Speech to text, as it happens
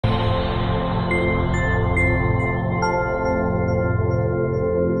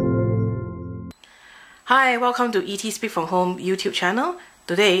Hi, welcome to ET Speak From Home YouTube channel.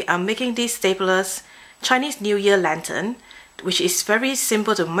 Today I'm making this Stapeless Chinese New Year lantern, which is very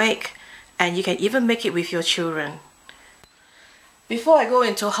simple to make and you can even make it with your children. Before I go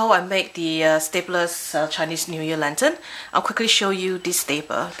into how I make the Stapeless Chinese New Year lantern, I'll quickly show you this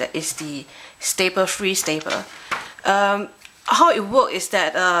stapler. That is the staple-free stapler. How it works is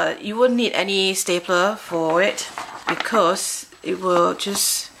that you won't need any stapler for it because it will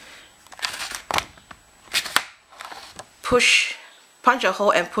just punch a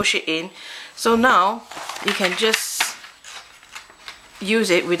hole and push it in. So now you can just use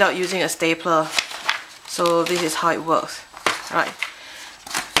it without using a stapler. So this is how it works. Right.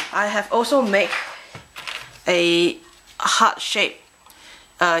 I have also made a heart shape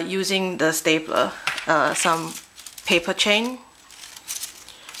using the stapler. Some paper chain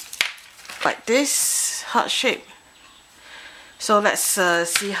like this heart shape. So let's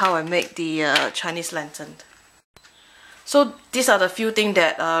see how I make the Chinese lantern. So these are the few things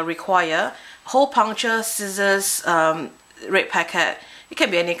that require hole puncture, scissors, red packet. It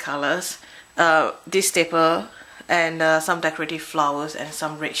can be any colors. This stapler and some decorative flowers and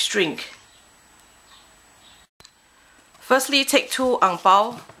some red string. Firstly, take two ang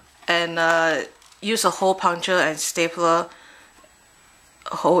bao and use a hole puncture and stapler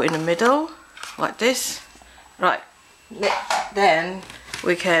a hole in the middle like this. Right. Then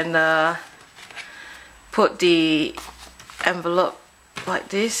we can put the envelope like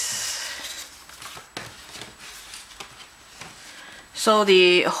this. So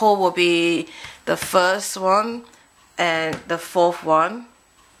the hole will be the first one and the fourth one.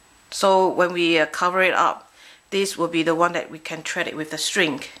 So when we cover it up, this will be the one that we can thread it with the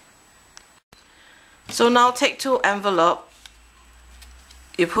string. So now take two envelope,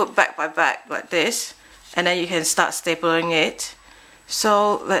 you put back by back like this, and then you can start stapling it.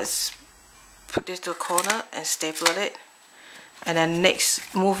 So let's put this to a corner and staple it. And then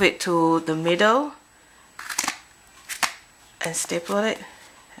next move it to the middle and staple it,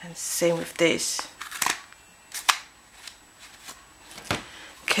 and same with this.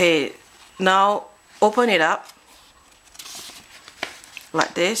 Okay, now open it up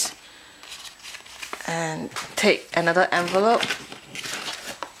like this and take another envelope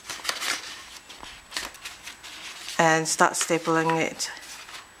and start stapling it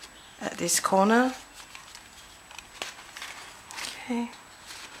at this corner. Okay.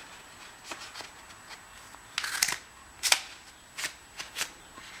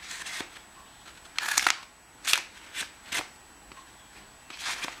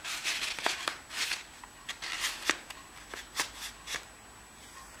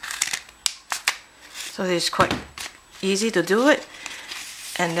 So it's quite easy to do it,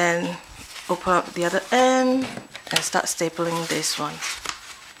 and then open up the other end and start stapling this one.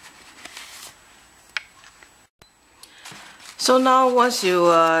 So now once you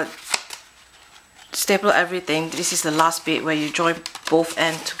staple everything, this is the last bit where you join both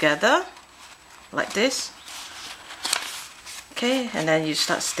ends together like this. Okay, and then you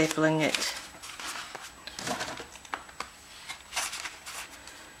start stapling it.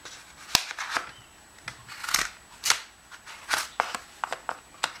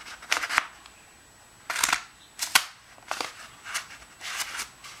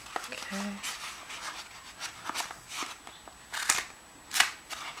 Okay.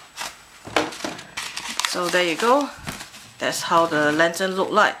 So there you go. That's how the lantern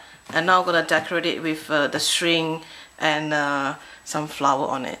look like. And now I'm gonna decorate it with the string and some flower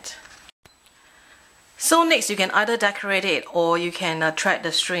on it. So next you can either decorate it or you can thread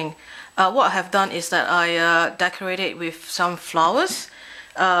the string. What I have done is that I decorate it with some flowers.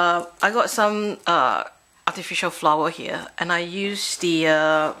 I got some artificial flower here, and I use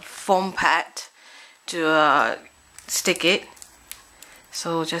the foam pad to stick it.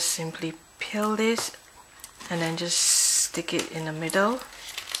 So just simply peel this and then just stick it in the middle.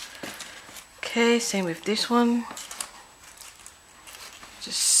 Okay, same with this one.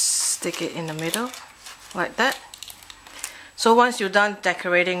 Just stick it in the middle like that. So once you're done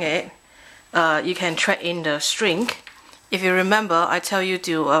decorating it, you can thread in the string. If you remember, I tell you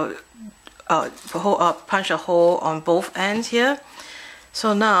to punch a hole on both ends here.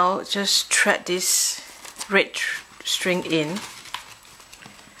 So now just thread this red string in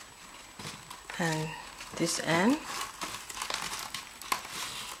and this end.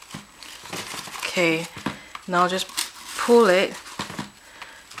 Okay, now just pull it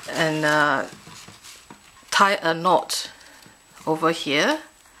and tie a knot over here.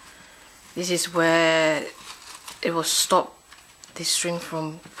 This is where it will stop this string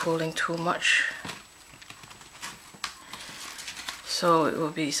from pulling too much. So it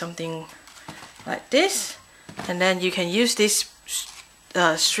will be something like this, and then you can use this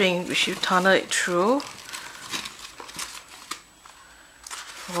string which you tunnel it through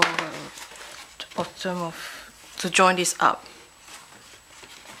for the bottom of to join this up.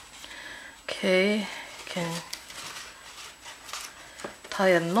 Okay, you can tie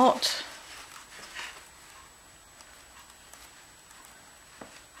a knot.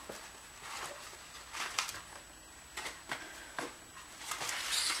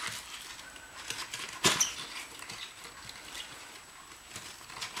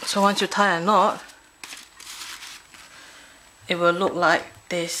 So once you tie a knot, it will look like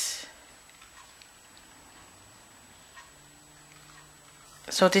this.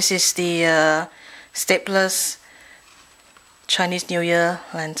 So this is the Stapeless Chinese New Year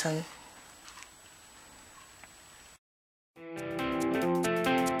lantern.